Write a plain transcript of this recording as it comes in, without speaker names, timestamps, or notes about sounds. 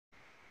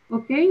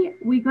Okay,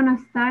 we're gonna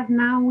start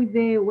now with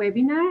the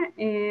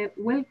webinar.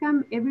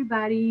 Welcome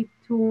everybody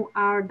to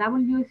our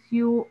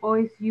WSU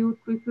OSU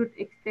Tree Fruit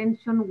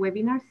Extension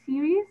webinar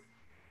series.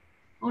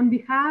 On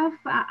behalf,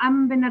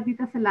 I'm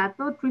Bernardita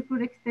Celato, Tree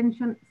Fruit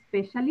Extension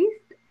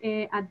Specialist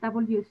at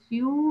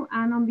WSU,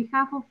 and on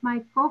behalf of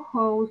my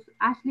co-host,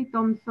 Ashley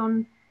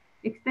Thompson,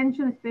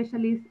 Extension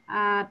Specialist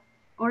at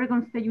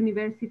Oregon State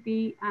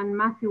University, and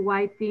Matthew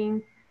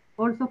Whiting,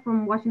 also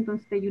from Washington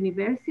State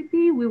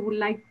University, we would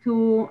like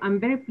to,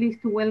 I'm very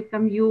pleased to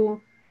welcome you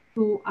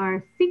to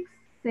our sixth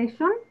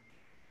session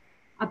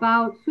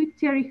about sweet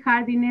cherry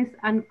hardiness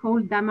and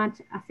cold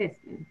damage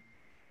assessment.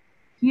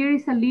 Here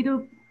is a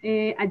little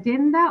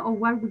agenda of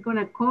what we're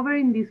gonna cover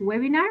in this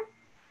webinar.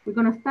 We're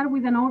gonna start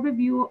with an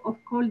overview of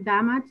cold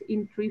damage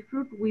in tree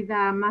fruit with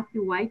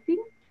Matthew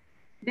Whiting.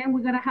 Then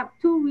we're gonna have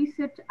two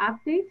research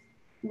updates,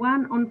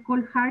 one on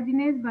cold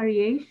hardiness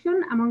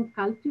variation among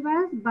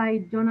cultivars by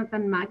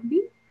Jonathan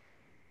McBee,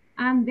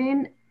 and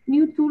then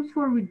new tools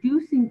for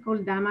reducing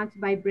cold damage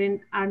by Brent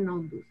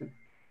Arnold-Dusen.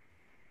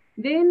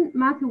 Then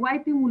Matthew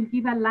Whiting will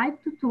give a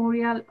live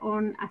tutorial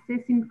on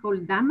assessing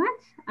cold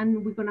damage,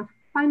 and we're gonna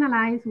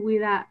finalize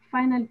with a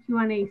final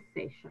Q&A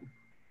session.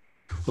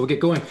 We'll get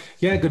going.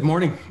 Yeah, good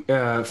morning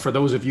for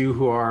those of you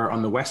who are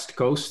on the west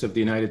coast of the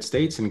United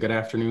States, and good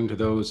afternoon to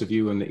those of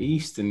you in the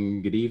east,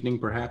 and good evening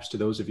perhaps to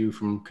those of you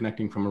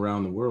connecting from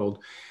around the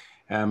world.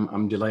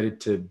 I'm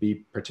delighted to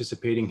be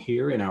participating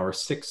here in our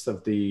sixth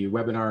of the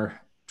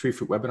Tree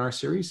Fruit webinar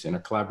series in a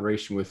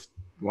collaboration with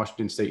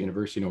Washington State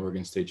University and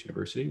Oregon State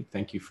University.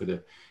 Thank you for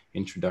the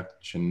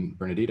introduction,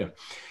 Bernardita.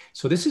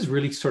 So this is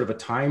really sort of a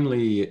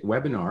timely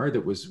webinar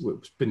that was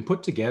been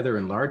put together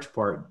in large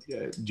part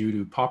due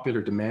to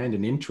popular demand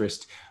and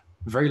interest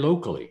very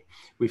locally.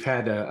 We've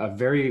had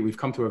we've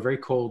come through a very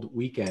cold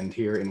weekend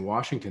here in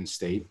Washington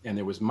State, and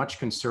there was much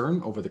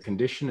concern over the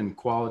condition and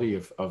quality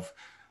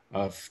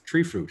of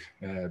tree fruit.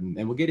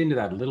 And we'll get into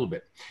that a little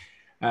bit.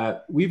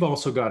 We've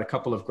also got a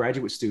couple of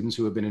graduate students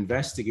who have been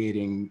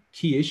investigating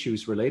key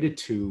issues related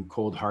to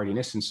cold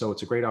hardiness. And so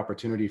it's a great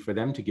opportunity for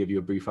them to give you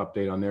a brief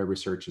update on their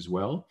research as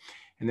well.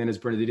 And then as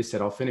Bernardita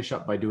said, I'll finish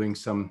up by doing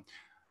some,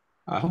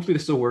 hopefully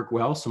this will work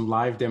well, some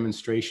live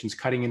demonstrations,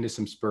 cutting into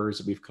some spurs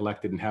that we've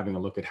collected and having a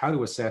look at how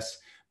to assess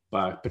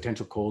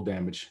potential cold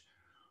damage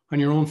on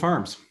your own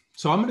farms.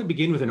 So I'm going to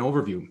begin with an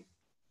overview,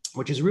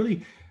 which is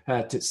really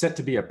set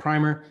to be a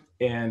primer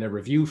and a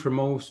review for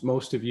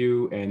most of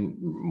you,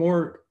 and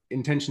more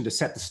intention to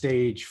set the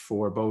stage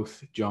for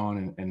both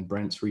John and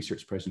Brent's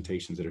research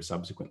presentations that are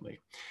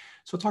subsequently.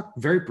 So I'll talk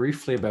very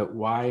briefly about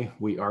why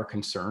we are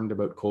concerned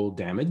about cold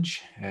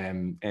damage,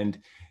 and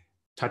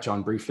touch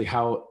on briefly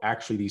how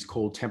actually these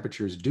cold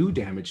temperatures do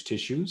damage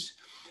tissues,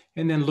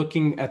 and then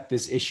looking at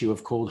this issue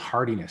of cold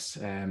hardiness.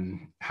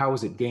 How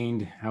is it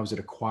gained? How is it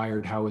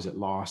acquired? How is it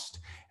lost?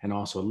 And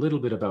also a little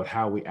bit about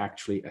how we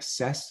actually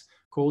assess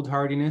cold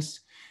hardiness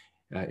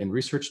in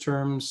research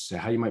terms,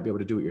 how you might be able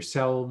to do it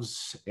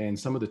yourselves, and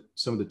some of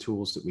the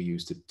tools that we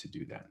use to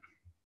do that.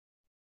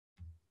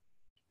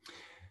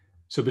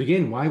 So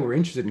begin, why we're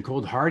interested in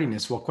cold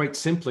hardiness? Well, quite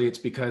simply, it's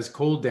because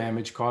cold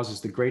damage causes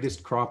the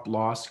greatest crop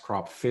loss,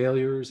 crop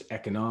failures,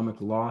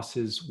 economic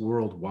losses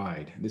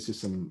worldwide. This is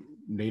some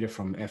data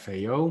from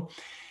FAO,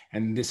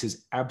 and this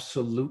is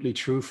absolutely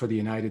true for the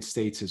United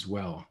States as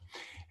well.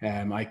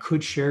 I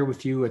could share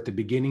with you at the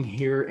beginning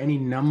here any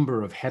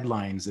number of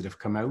headlines that have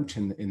come out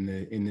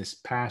in this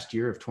past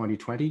year of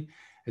 2020.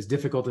 As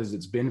difficult as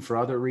it's been for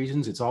other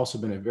reasons, it's also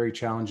been a very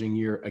challenging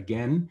year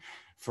again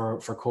for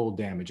cold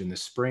damage. In the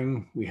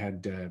spring, we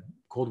had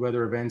cold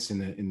weather events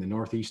in the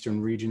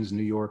northeastern regions,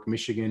 New York,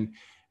 Michigan,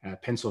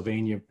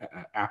 Pennsylvania,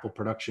 apple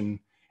production,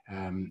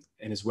 and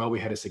as well we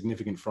had a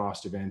significant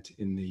frost event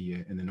in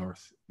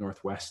the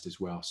northwest as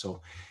well.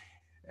 So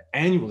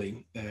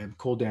annually,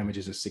 cold damage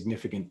is a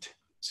significant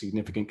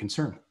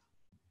concern.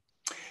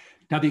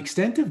 Now, the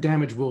extent of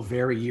damage will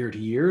vary year to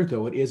year,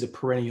 though it is a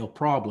perennial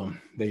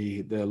problem.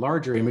 The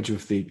larger image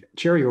of the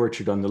cherry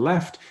orchard on the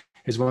left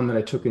is one that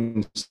I took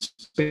in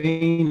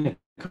Spain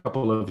a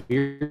couple of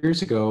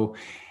years ago.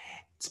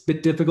 It's a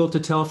bit difficult to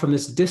tell from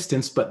this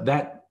distance, but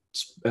that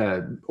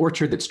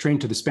orchard that's trained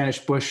to the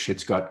Spanish bush,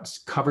 it's got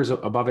covers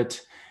above it.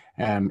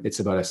 It's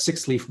about a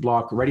 6-leaf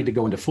block ready to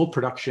go into full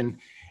production.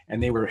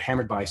 And they were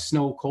hammered by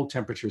snow, cold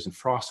temperatures, and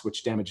frost,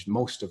 which damaged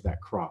most of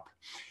that crop.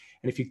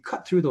 And if you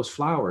cut through those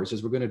flowers,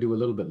 as we're going to do a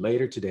little bit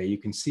later today, you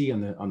can see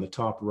on the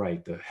top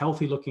right the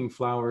healthy looking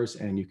flowers,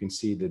 and you can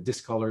see the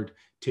discolored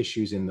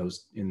tissues in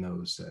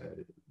those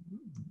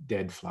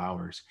dead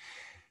flowers.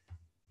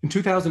 In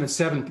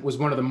 2007 was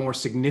one of the more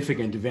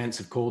significant events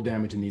of cold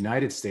damage in the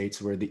United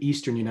States, where the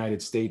eastern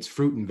United States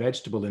fruit and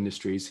vegetable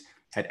industries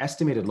had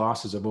estimated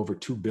losses of over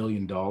 $2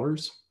 billion.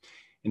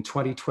 In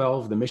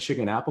 2012, the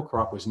Michigan apple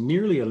crop was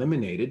nearly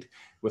eliminated,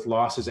 with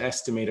losses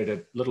estimated at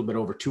a little bit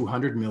over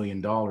 $200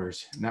 million.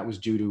 And that was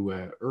due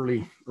to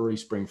early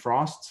spring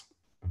frosts.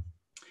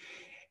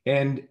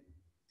 And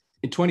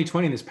in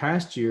 2020, this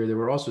past year, there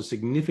were also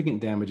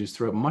significant damages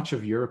throughout much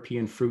of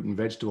European fruit and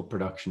vegetable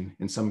production.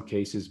 In some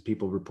cases,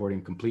 people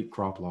reporting complete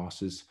crop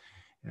losses.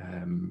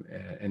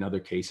 in other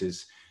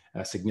cases,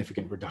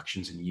 significant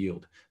reductions in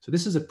yield. So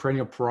this is a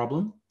perennial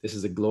problem. This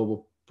is a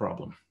global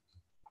problem.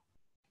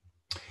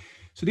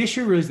 So the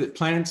issue is that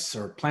plants,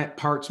 or plant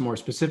parts more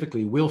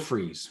specifically, will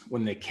freeze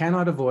when they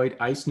cannot avoid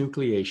ice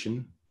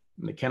nucleation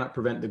and they cannot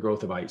prevent the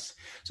growth of ice.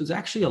 So there's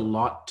actually a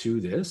lot to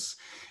this.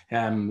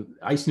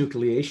 Ice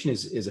nucleation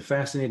is a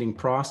fascinating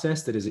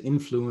process that is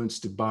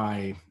influenced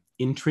by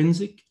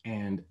intrinsic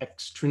and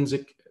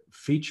extrinsic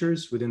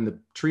features within the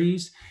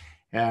trees.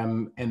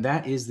 And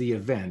that is the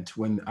event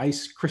when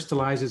ice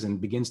crystallizes and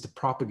begins to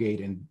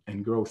propagate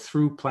and grow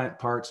through plant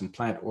parts and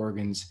plant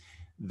organs,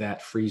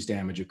 that freeze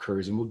damage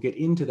occurs. And we'll get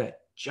into that,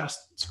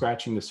 just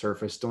scratching the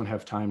surface. Don't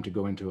have time to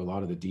go into a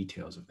lot of the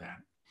details of that.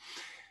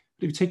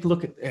 But if you take a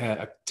look at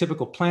a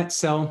typical plant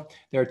cell,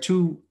 there are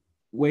two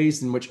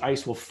ways in which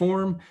ice will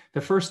form.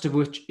 The first of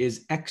which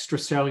is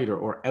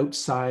extracellular, or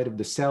outside of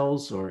the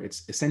cells, or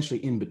it's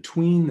essentially in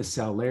between the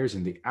cell layers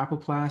in the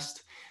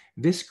apoplast.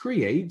 This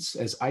creates,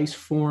 as ice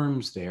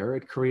forms there,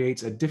 it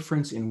creates a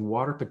difference in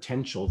water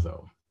potential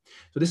though.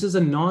 So this is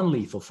a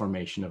non-lethal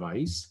formation of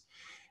ice,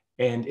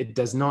 and it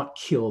does not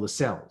kill the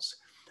cells.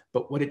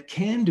 But what it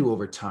can do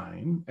over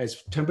time,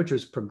 as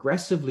temperatures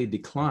progressively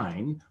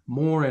decline,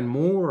 more and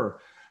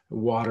more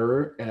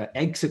water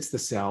exits the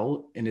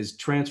cell and is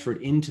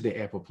transferred into the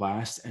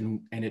apoplast,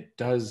 and it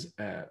does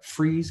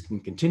freeze, can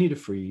continue to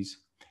freeze.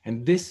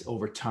 And this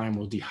over time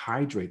will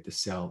dehydrate the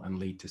cell and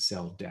lead to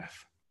cell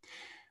death.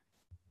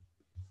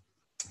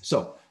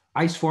 So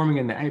ice forming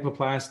in the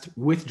apoplast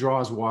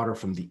withdraws water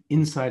from the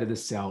inside of the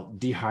cell,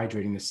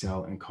 dehydrating the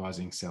cell and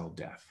causing cell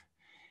death.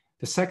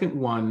 The second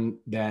one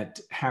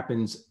that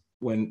happens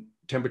when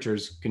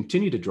temperatures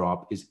continue to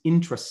drop is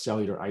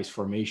intracellular ice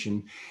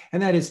formation.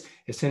 And that is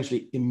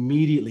essentially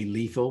immediately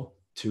lethal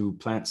to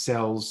plant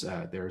cells.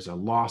 There's a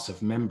loss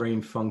of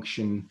membrane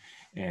function,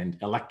 and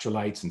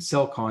electrolytes and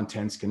cell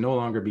contents can no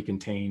longer be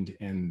contained,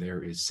 and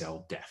there is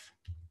cell death.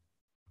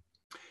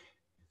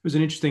 There was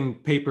an interesting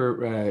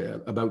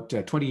paper about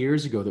 20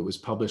 years ago that was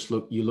published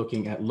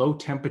looking at low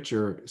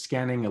temperature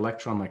scanning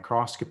electron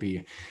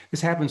microscopy. This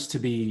happens to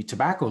be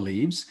tobacco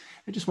leaves.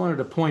 I just wanted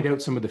to point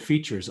out some of the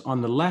features. On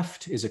the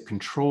left is a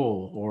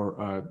control, or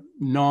a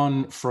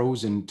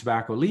non-frozen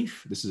tobacco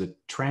leaf. This is a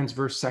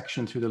transverse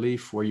section through the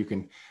leaf where you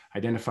can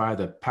identify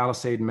the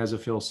palisade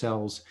mesophyll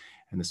cells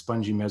and the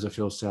spongy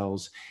mesophyll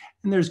cells.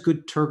 And there's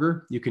good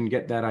turgor. You can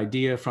get that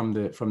idea from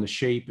the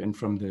shape and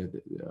from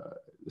the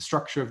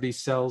structure of these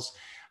cells.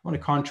 I want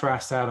to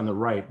contrast that on the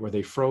right, where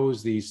they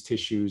froze these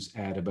tissues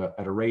at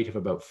a rate of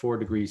about 4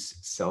 degrees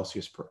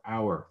Celsius per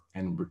hour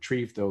and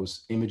retrieved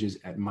those images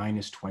at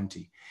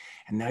 -20.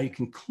 And now you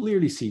can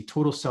clearly see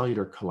total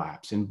cellular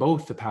collapse in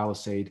both the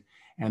palisade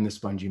and the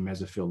spongy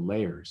mesophyll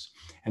layers.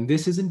 And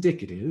this is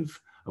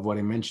indicative of what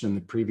I mentioned in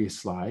the previous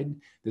slide.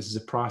 This is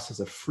a process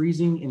of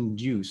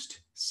freezing-induced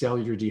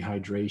cellular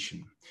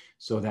dehydration.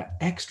 So that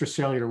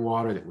extracellular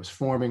water that was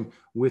forming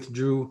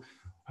withdrew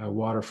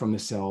water from the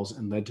cells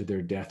and led to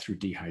their death through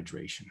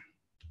dehydration.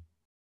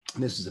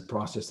 And this is a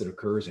process that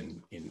occurs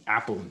in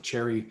apple and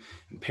cherry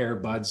and pear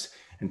buds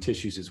and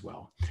tissues as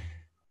well.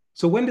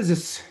 So when does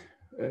this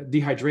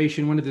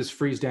dehydration, when does this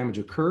freeze damage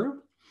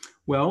occur?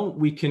 Well,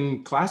 we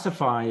can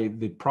classify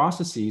the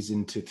processes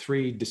into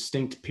 3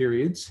 distinct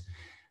periods.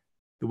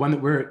 The one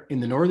that we're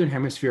in the Northern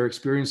Hemisphere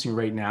experiencing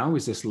right now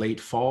is this late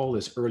fall,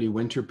 this early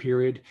winter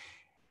period.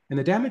 And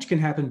the damage can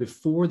happen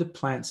before the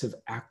plants have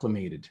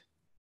acclimated.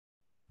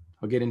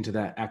 I'll get into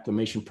that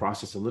acclimation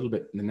process a little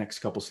bit in the next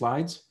couple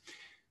slides.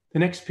 The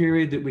next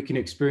period that we can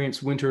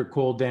experience winter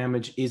cold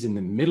damage is in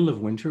the middle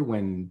of winter,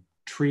 when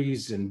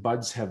trees and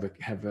buds have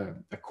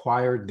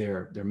acquired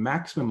their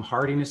maximum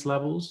hardiness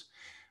levels.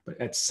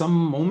 But at some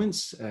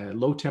moments,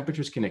 low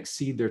temperatures can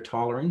exceed their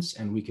tolerance,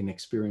 and we can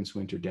experience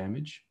winter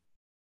damage.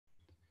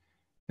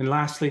 And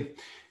lastly,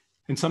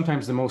 and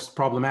sometimes the most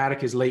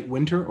problematic, is late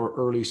winter or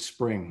early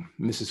spring.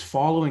 And this is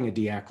following a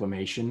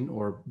deacclimation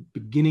or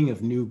beginning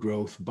of new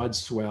growth, bud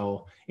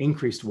swell,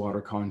 increased water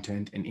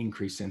content, and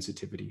increased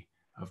sensitivity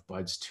of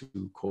buds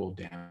to cold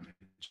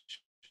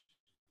damage.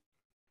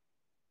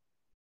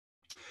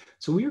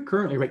 So we are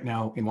currently right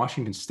now in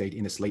Washington State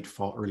in this late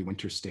fall, early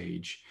winter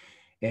stage.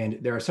 And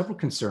there are several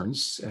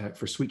concerns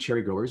for sweet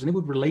cherry growers, and they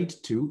would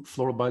relate to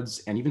floral buds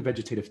and even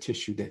vegetative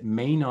tissue that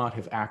may not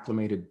have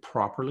acclimated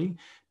properly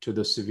to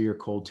the severe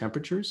cold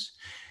temperatures.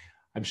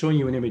 I'm showing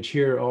you an image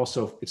here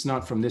also. It's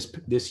not from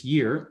this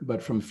year,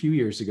 but from a few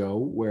years ago,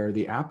 where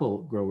the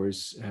apple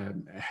growers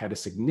had a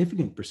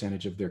significant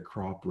percentage of their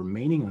crop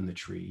remaining on the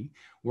tree,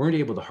 weren't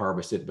able to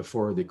harvest it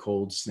before the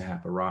cold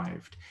snap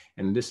arrived.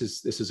 And this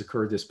has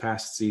occurred this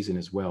past season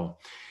as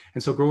well.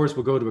 And so growers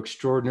will go to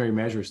extraordinary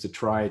measures to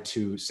try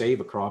to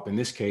save a crop, in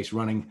this case,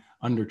 running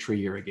under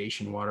tree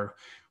irrigation water,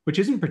 which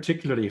isn't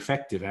particularly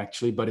effective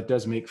actually, but it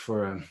does make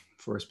for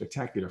a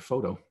spectacular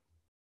photo.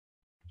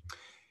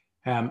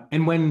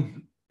 And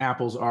when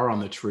apples are on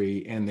the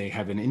tree and they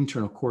have an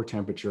internal core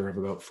temperature of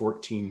about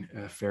 14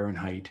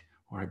 Fahrenheit,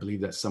 or I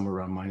believe that's somewhere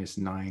around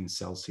 -9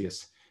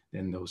 Celsius,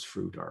 then those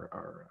fruit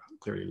are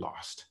clearly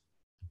lost.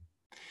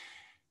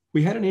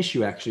 We had an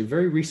issue actually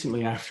very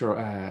recently after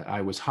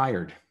I was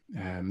hired.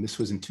 This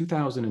was in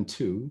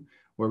 2002,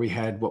 where we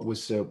had what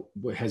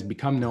has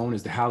become known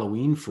as the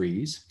Halloween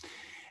freeze.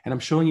 And I'm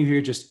showing you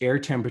here just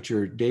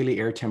daily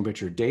air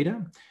temperature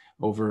data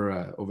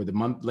over the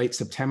month, late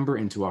September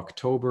into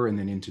October and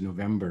then into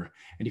November.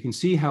 And you can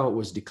see how it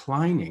was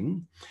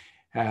declining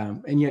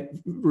and yet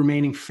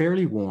remaining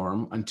fairly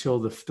warm until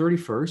the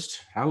 31st,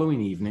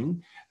 Halloween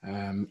evening.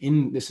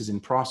 This is in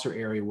Prosser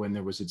area when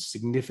there was a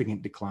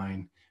significant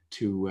decline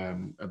to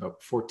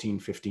about 14,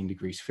 15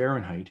 degrees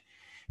Fahrenheit.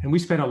 And we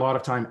spent a lot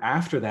of time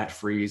after that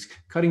freeze,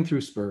 cutting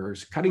through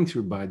spurs, cutting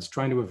through buds,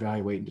 trying to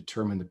evaluate and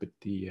determine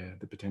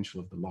the potential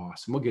of the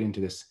loss. And we'll get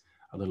into this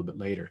a little bit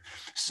later.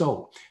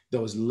 So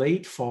those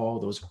late fall,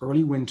 those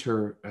early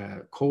winter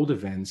cold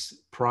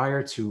events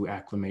prior to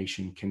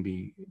acclimation can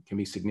be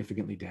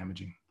significantly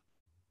damaging.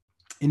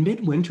 In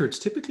midwinter, it's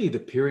typically the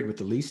period with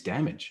the least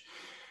damage.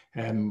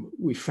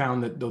 We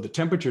found that though the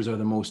temperatures are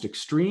the most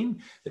extreme,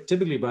 that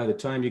typically by the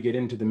time you get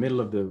into the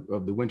middle of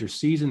the winter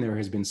season, there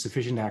has been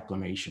sufficient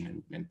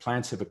acclimation and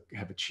plants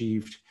have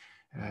achieved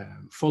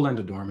full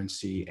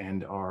endodormancy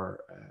and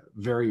are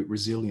very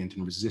resilient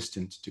and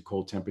resistant to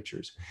cold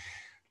temperatures.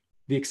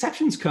 The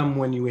exceptions come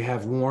when you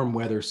have warm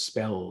weather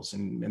spells,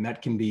 and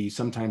that can be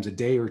sometimes a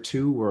day or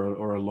two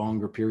or a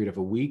longer period of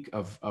a week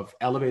of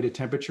elevated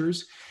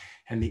temperatures.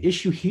 And the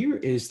issue here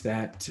is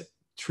that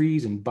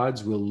trees and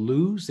buds will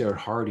lose their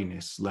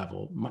hardiness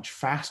level much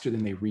faster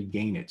than they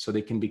regain it. So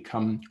they can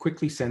become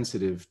quickly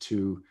sensitive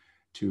to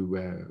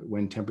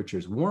when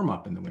temperatures warm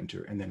up in the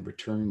winter and then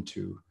return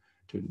to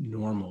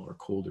normal or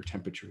colder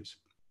temperatures.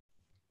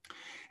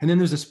 And then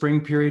there's a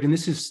spring period, and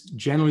this is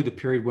generally the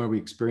period where we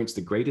experience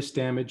the greatest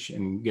damage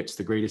and gets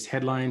the greatest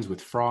headlines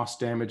with frost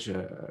damage,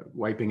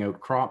 wiping out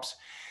crops.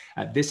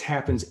 This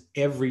happens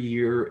every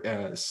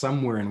year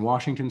somewhere in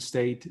Washington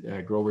state.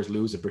 Growers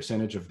lose a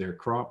percentage of their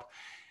crop.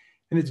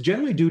 And it's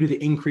generally due to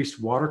the increased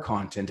water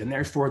content, and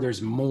therefore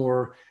there's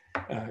more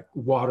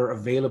water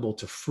available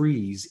to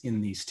freeze in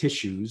these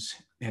tissues,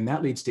 and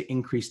that leads to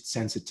increased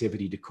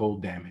sensitivity to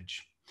cold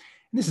damage.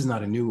 And this is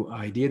not a new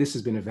idea. This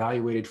has been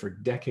evaluated for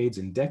decades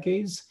and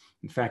decades.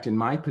 In fact, in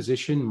my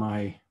position,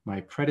 my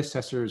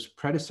predecessor's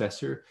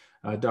predecessor,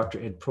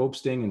 Dr. Ed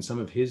Probsting and some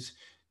of his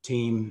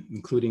team,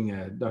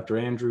 including Dr.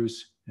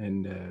 Andrews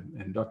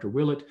and Dr.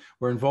 Willett,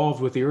 were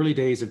involved with the early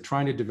days of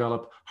trying to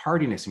develop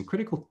hardiness and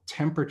critical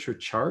temperature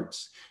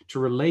charts to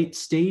relate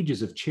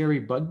stages of cherry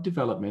bud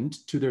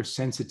development to their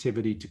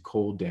sensitivity to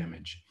cold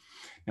damage.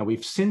 Now,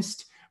 we've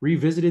since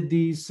revisited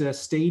these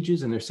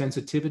stages and their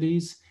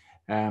sensitivities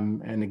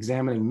and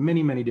examining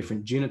many, many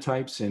different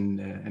genotypes,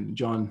 and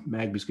John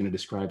Magby is going to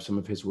describe some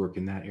of his work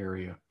in that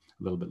area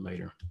a little bit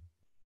later.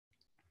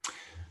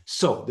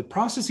 So the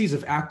processes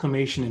of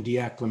acclimation and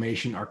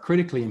deacclimation are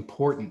critically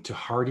important to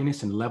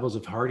hardiness and levels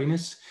of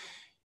hardiness.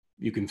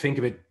 You can think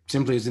of it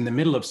simply as in the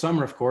middle of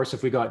summer, of course,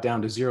 if we got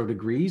down to 0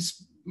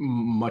 degrees,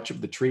 much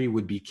of the tree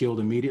would be killed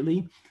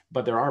immediately.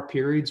 But there are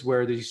periods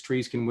where these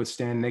trees can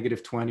withstand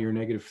 -20 or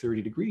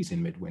 -30 degrees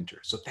in midwinter.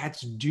 So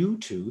that's due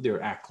to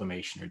their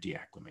acclimation or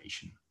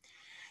deacclimation.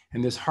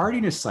 And this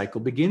hardiness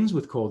cycle begins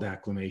with cold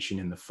acclimation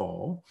in the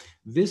fall.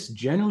 This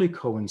generally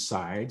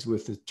coincides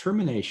with the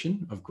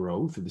termination of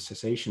growth or the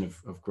cessation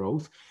of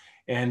growth.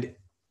 And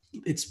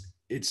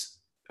it's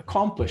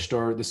accomplished,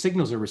 or the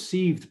signals are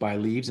received by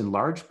leaves in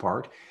large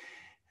part.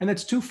 And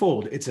that's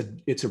twofold.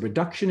 It's a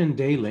reduction in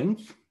day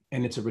length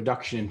and it's a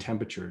reduction in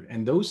temperature.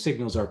 And those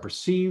signals are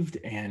perceived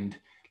and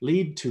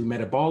lead to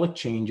metabolic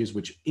changes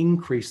which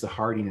increase the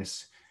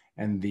hardiness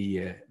and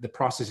the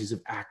processes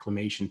of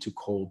acclimation to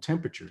cold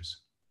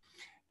temperatures.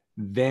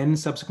 Then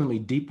subsequently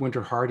deep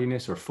winter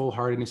hardiness or full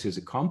hardiness is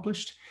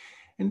accomplished.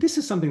 And this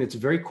is something that's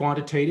very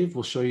quantitative.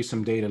 We'll show you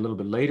some data a little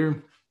bit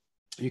later.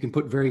 You can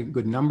put very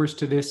good numbers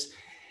to this.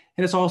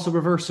 And it's also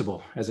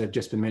reversible, as I've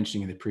just been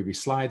mentioning in the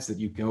previous slides, that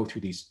you go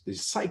through these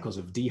cycles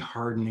of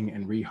dehardening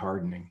and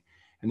rehardening.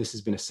 And this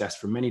has been assessed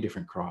for many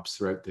different crops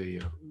throughout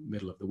the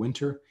middle of the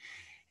winter.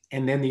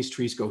 And then these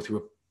trees go through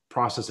a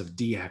process of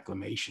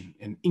deacclimation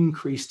and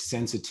increased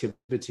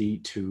sensitivity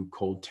to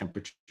cold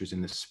temperatures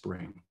in the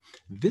spring.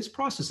 This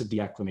process of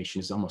deacclimation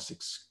is almost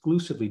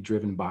exclusively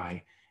driven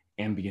by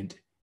ambient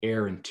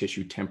air and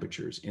tissue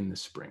temperatures in the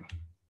spring.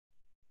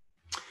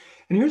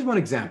 And here's one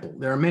example.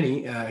 There are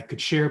many I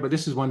could share, but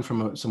this is one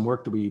from some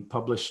work that we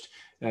published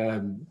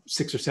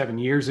 6 or 7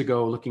 years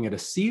ago, looking at a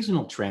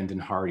seasonal trend in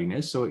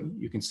hardiness. So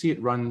you can see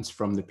it runs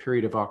from the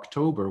period of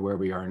October, where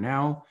we are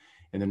now,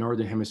 in the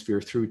Northern Hemisphere,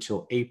 through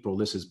till April.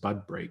 This is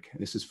bud break.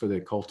 This is for the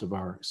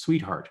cultivar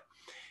Sweetheart.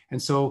 And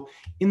so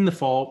in the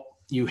fall,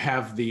 you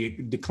have the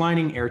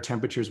declining air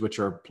temperatures, which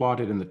are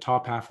plotted in the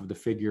top half of the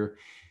figure.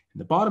 In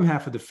the bottom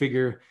half of the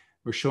figure,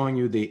 we're showing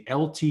you the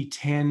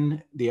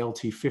LT10, the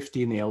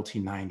LT50, and the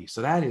LT90.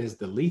 So that is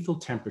the lethal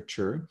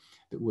temperature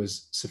that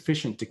was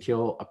sufficient to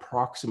kill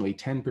approximately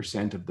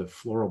 10% of the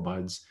floral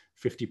buds,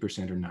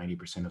 50% or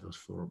 90% of those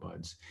floral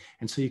buds.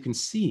 And so you can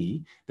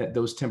see that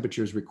those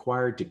temperatures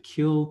required to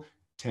kill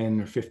 10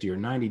 or 50 or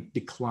 90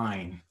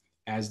 decline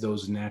as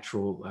those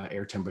natural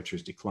air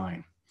temperatures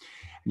decline.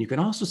 And you can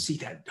also see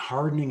that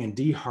hardening and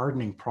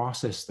dehardening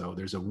process though.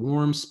 There's a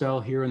warm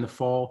spell here in the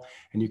fall,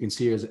 and you can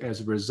see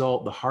as a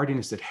result, the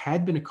hardiness that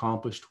had been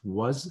accomplished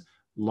was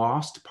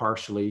lost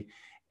partially,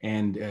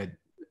 and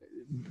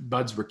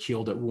buds were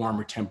killed at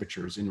warmer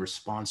temperatures in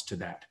response to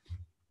that.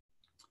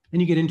 Then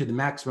you get into the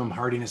maximum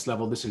hardiness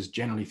level. This is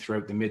generally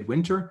throughout the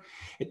midwinter.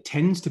 It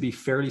tends to be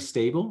fairly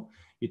stable.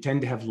 You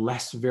tend to have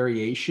less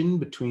variation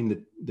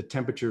between the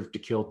temperature to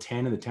kill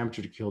 10 and the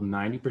temperature to kill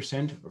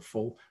 90%,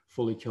 or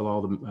fully kill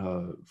all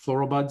the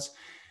floral buds.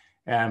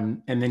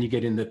 And then you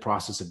get in the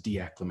process of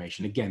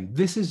deacclimation. Again,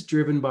 this is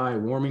driven by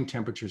warming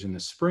temperatures in the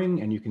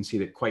spring, and you can see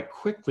that quite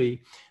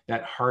quickly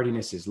that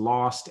hardiness is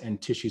lost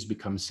and tissues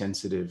become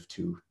sensitive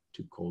to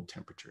cold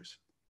temperatures.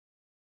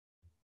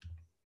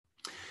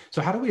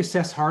 So how do we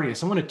assess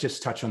hardiness? I want to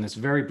just touch on this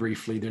very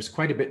briefly. There's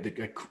quite a bit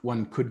that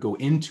one could go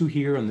into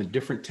here on the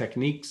different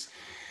techniques.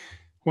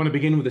 I want to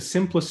begin with the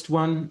simplest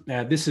one.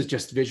 This is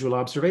just visual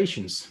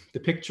observations. The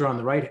picture on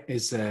the right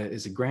is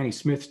a Granny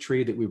Smith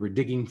tree that we were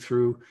digging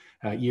through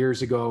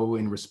years ago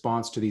in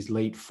response to these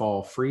late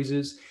fall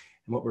freezes.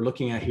 And what we're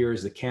looking at here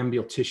is the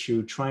cambial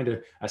tissue, trying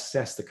to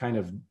assess the kind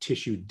of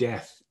tissue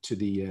death to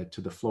the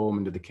phloem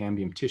and to the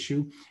cambium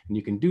tissue. And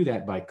you can do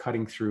that by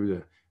cutting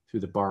through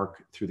the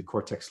bark, through the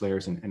cortex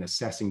layers, and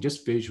assessing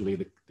just visually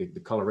the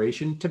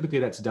coloration. Typically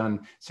that's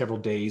done several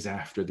days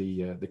after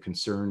the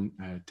concern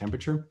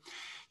temperature.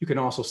 You can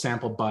also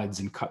sample buds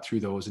and cut through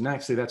those. And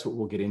actually that's what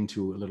we'll get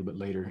into a little bit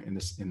later in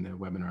the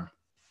webinar.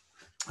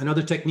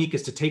 Another technique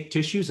is to take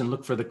tissues and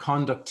look for the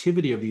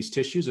conductivity of these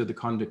tissues, or the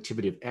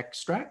conductivity of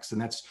extracts.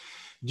 And that's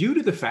due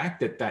to the fact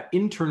that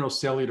internal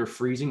cellular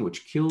freezing,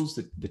 which kills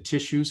the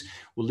tissues,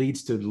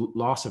 leads to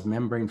loss of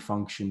membrane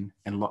function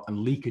and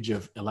leakage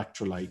of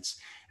electrolytes.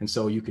 And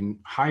so you can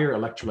higher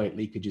electrolyte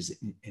leakage is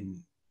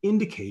an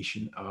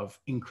indication of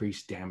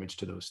increased damage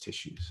to those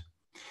tissues.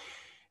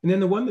 And then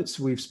the one that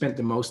we've spent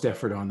the most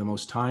effort on, the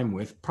most time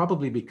with,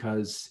 probably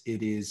because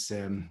it is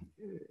in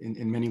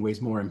many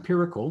ways more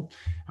empirical,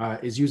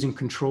 is using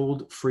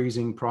controlled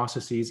freezing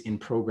processes in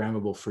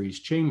programmable freeze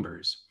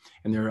chambers.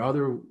 And there are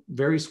other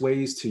various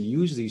ways to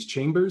use these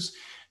chambers.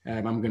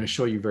 I'm going to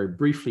show you very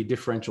briefly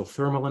differential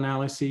thermal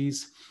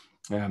analyses.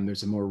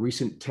 There's a more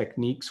recent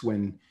techniques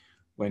when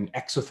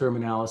exotherm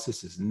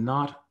analysis is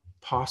not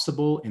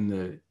possible in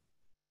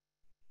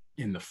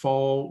the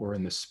fall or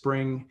in the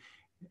spring.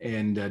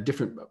 And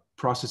different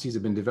processes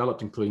have been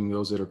developed, including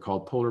those that are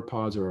called polar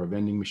pods, or a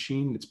vending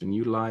machine that's been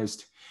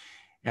utilized.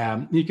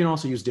 You can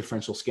also use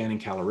differential scanning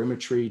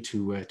calorimetry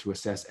to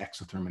assess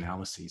exotherm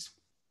analyses.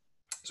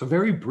 So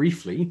very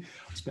briefly,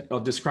 I'll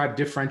describe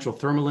differential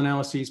thermal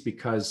analyses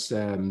because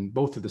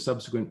both of the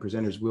subsequent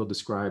presenters will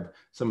describe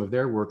some of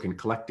their work in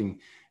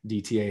collecting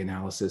DTA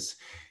analysis.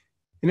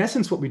 In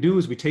essence, what we do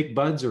is we take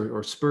buds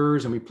or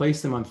spurs and we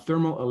place them on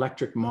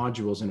thermoelectric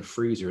modules in a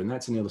freezer. And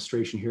that's an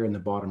illustration here in the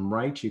bottom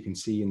right. You can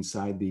see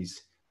inside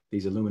these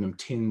aluminum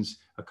tins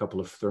a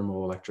couple of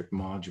thermoelectric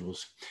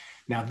modules.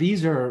 Now,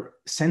 these are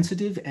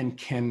sensitive and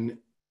can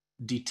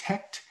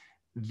detect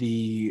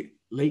the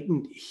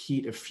latent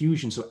heat of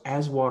fusion. So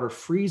as water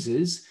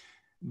freezes,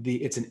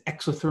 it's an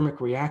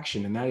exothermic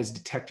reaction, and that is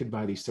detected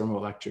by these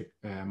thermoelectric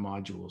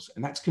modules.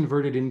 And that's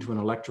converted into an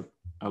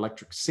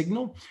electric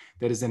signal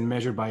that is then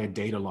measured by a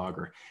data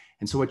logger.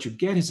 And so what you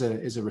get is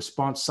a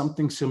response,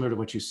 something similar to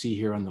what you see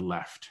here on the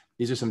left.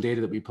 These are some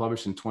data that we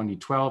published in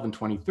 2012 and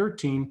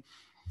 2013.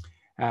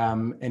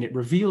 And it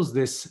reveals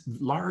this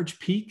large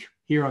peak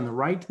here on the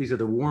right. These are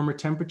the warmer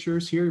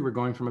temperatures here. We're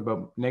going from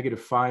about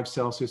 -5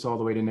 Celsius all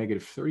the way to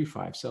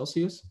 -35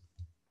 Celsius.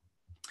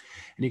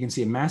 And you can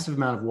see a massive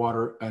amount of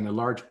water and a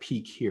large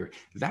peak here.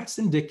 That's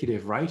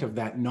indicative, right, of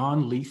that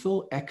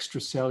non-lethal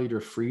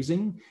extracellular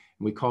freezing.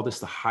 And we call this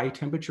the high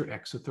temperature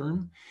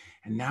exotherm.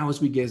 And now as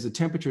the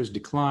temperatures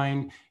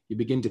decline, you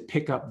begin to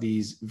pick up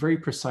these very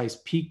precise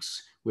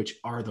peaks, which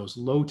are those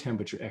low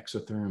temperature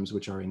exotherms,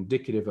 which are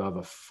indicative of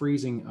a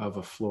freezing of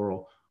a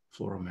floral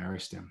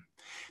meristem.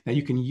 Now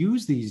you can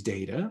use these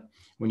data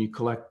when you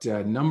collect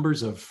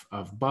numbers of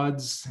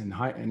buds and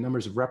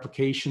numbers of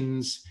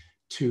replications,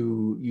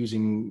 to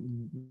using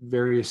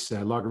various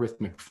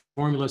logarithmic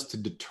formulas to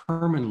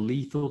determine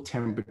lethal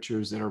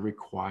temperatures that are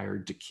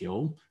required to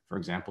kill, for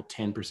example,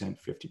 10%,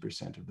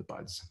 50% of the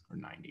buds, or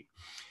 90.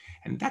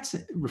 And that's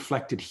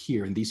reflected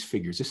here in these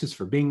figures. This is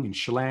for Bing and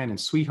Chelan and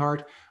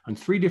Sweetheart on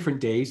 3 different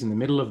days in the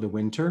middle of the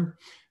winter,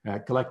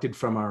 collected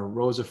from our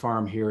Rosa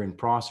farm here in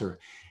Prosser.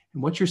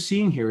 And what you're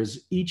seeing here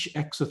is each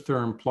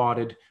exotherm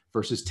plotted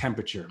versus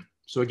temperature.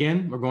 So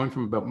again, we're going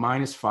from about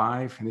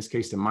 -5, in this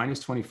case to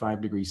 -25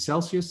 degrees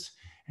Celsius.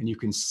 And you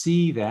can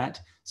see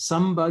that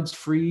some buds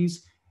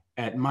freeze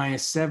at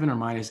 -7 or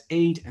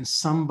 -8, and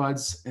some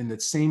buds in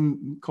that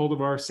same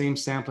cultivar, same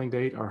sampling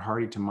date, are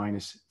hardy to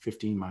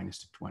 -15,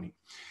 -20.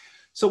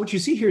 So what you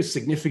see here is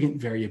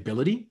significant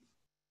variability.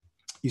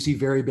 You see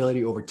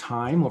variability over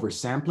time, over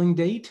sampling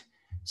date.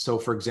 So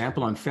for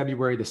example, on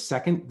February the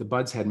 2nd, the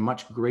buds had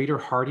much greater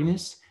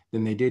hardiness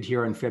than they did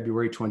here on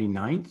February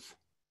 29th,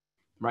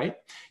 right?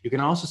 You can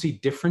also see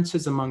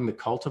differences among the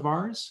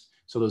cultivars.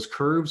 So those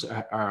curves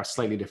are a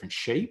slightly different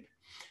shape.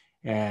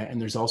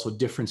 And there's also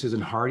differences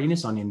in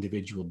hardiness on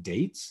individual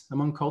dates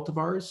among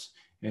cultivars.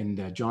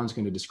 And John's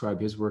going to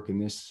describe his work in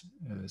this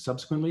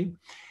subsequently.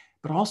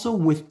 But also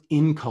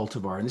within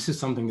cultivar, and this is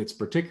something that's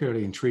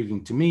particularly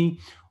intriguing to me.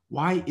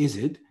 Why is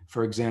it,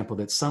 for example,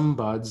 that some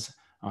buds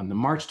on the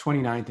March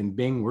 29th in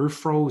Bing were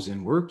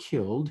frozen, were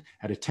killed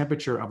at a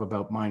temperature of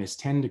about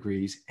 -10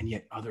 degrees, and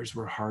yet others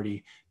were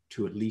hardy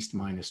to at least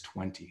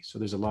 -20? So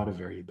there's a lot of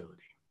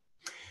variability.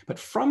 But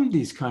from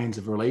these kinds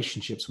of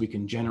relationships, we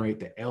can generate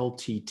the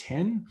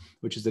LT10,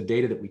 which is the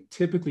data that we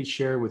typically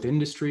share with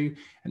industry.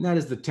 And that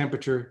is the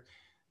temperature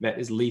that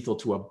is lethal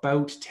to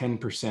about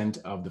 10%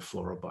 of the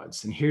floral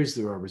buds. And here's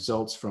the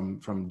results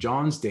from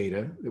John's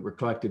data that were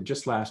collected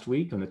just last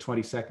week on the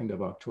 22nd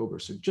of October.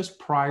 So just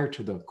prior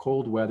to the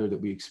cold weather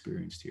that we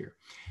experienced here.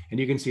 And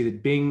you can see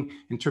that Bing,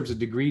 in terms of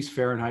degrees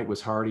Fahrenheit,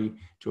 was hardy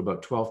to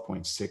about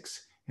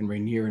 12.6, and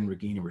Rainier and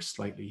Regina were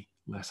slightly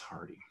less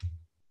hardy.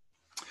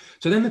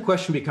 So then the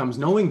question becomes,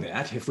 knowing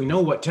that, if we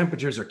know what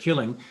temperatures are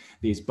killing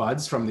these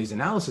buds from these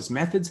analysis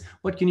methods,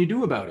 what can you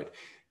do about it?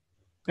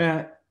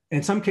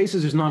 In some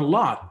cases, there's not a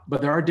lot,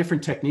 but there are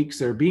different techniques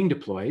that are being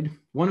deployed,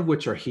 one of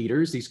which are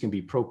heaters. These can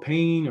be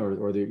propane,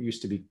 or there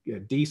used to be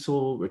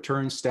diesel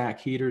return stack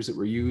heaters that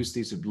were used.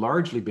 These have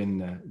largely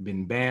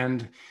been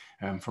banned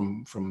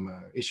from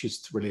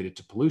issues related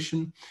to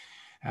pollution.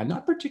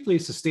 Not particularly a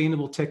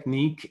sustainable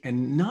technique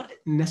and not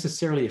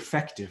necessarily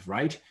effective,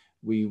 right?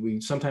 We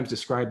sometimes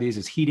describe these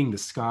as heating the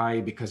sky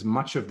because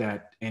much of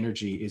that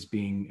energy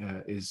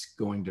is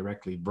going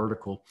directly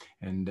vertical,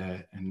 and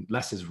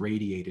less is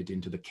radiated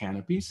into the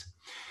canopies.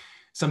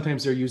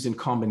 Sometimes they're used in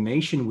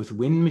combination with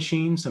wind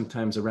machines,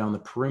 sometimes around the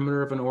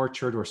perimeter of an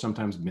orchard or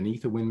sometimes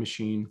beneath a wind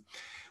machine.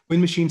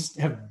 Wind machines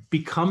have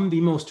become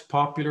the most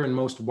popular and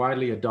most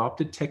widely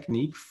adopted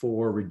technique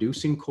for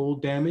reducing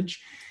cold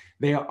damage.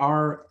 They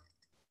are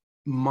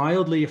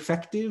mildly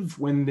effective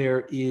when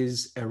there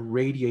is a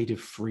radiative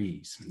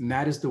freeze. And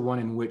that is the one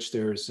in which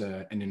there's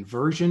an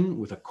inversion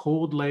with a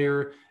cold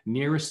layer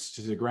nearest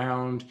to the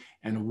ground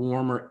and a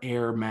warmer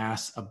air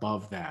mass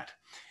above that.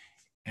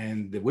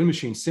 And the wind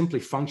machines simply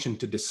function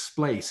to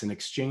displace and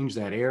exchange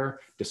that air,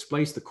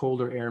 displace the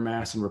colder air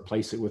mass and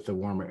replace it with the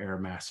warmer air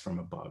mass from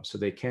above. So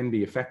they can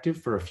be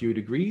effective for a few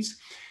degrees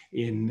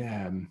in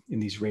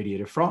these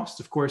radiative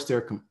frosts. Of course,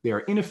 they are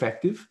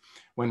ineffective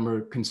when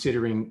we're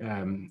considering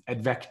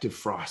advective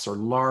frosts, or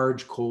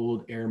large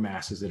cold air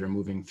masses that are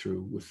moving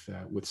through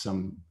with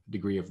some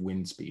degree of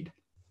wind speed.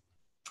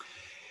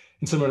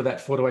 And similar to that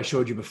photo I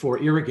showed you before,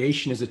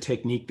 irrigation is a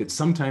technique that's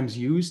sometimes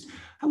used.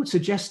 I would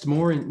suggest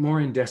more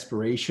in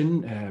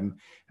desperation.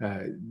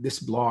 This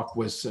block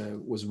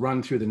was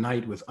run through the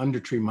night with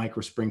under-tree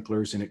micro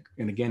sprinklers, and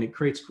again, it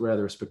creates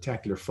rather a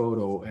spectacular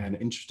photo and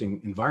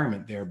interesting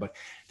environment there, but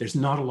there's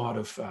not a lot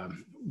of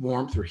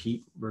warmth or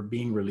heat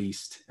being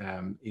released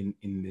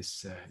in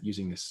this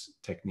using this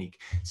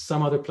technique.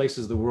 Some other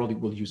places of the world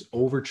will use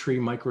over-tree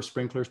micro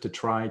sprinklers to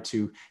try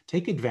to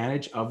take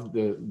advantage of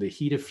the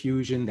heat of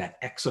fusion,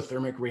 that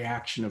exothermic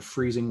reaction of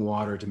freezing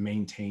water to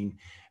maintain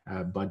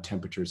bud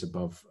temperatures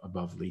above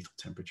lethal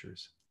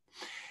temperatures.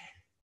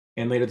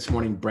 And later this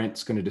morning,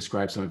 Brent's going to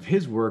describe some of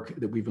his work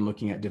that we've been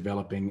looking at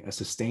developing a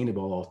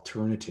sustainable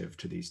alternative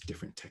to these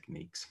different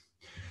techniques.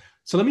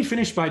 So let me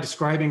finish by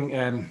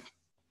describing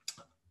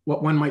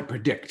what one might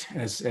predict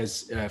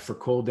as for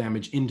cold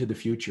damage into the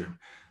future.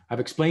 I've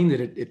explained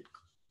that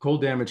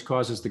cold damage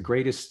causes the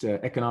greatest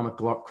economic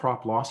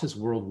crop losses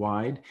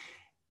worldwide.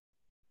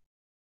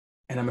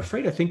 And I'm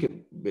afraid I think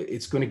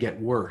it's going to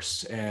get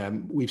worse.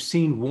 We've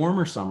seen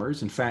warmer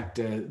summers. In fact,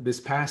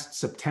 this past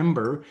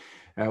September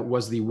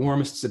was the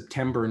warmest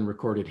September in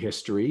recorded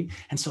history.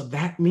 And so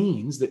that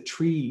means that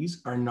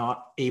trees are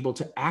not able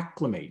to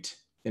acclimate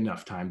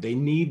enough time. They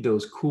need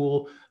those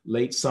cool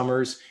late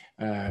summers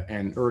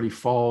and early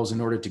falls in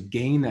order to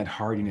gain that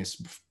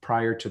hardiness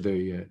prior to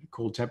the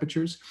cold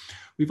temperatures.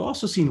 We've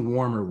also seen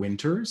warmer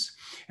winters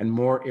and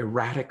more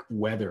erratic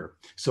weather.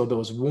 So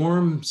those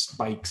warm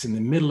spikes in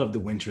the middle of the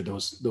winter,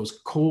 those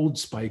cold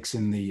spikes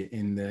in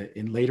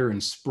later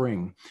in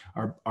spring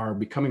are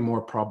becoming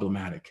more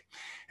problematic.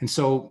 And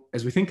so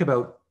as we think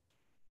about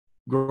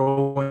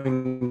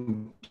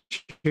growing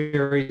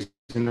cherries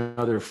and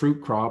other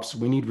fruit crops,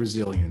 we need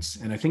resilience.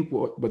 And I think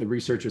what the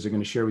researchers are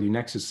going to share with you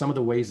next is some of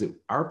the ways that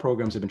our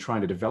programs have been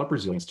trying to develop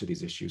resilience to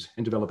these issues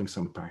and developing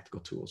some practical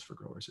tools for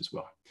growers as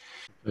well.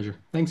 Pleasure.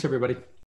 Thanks, everybody.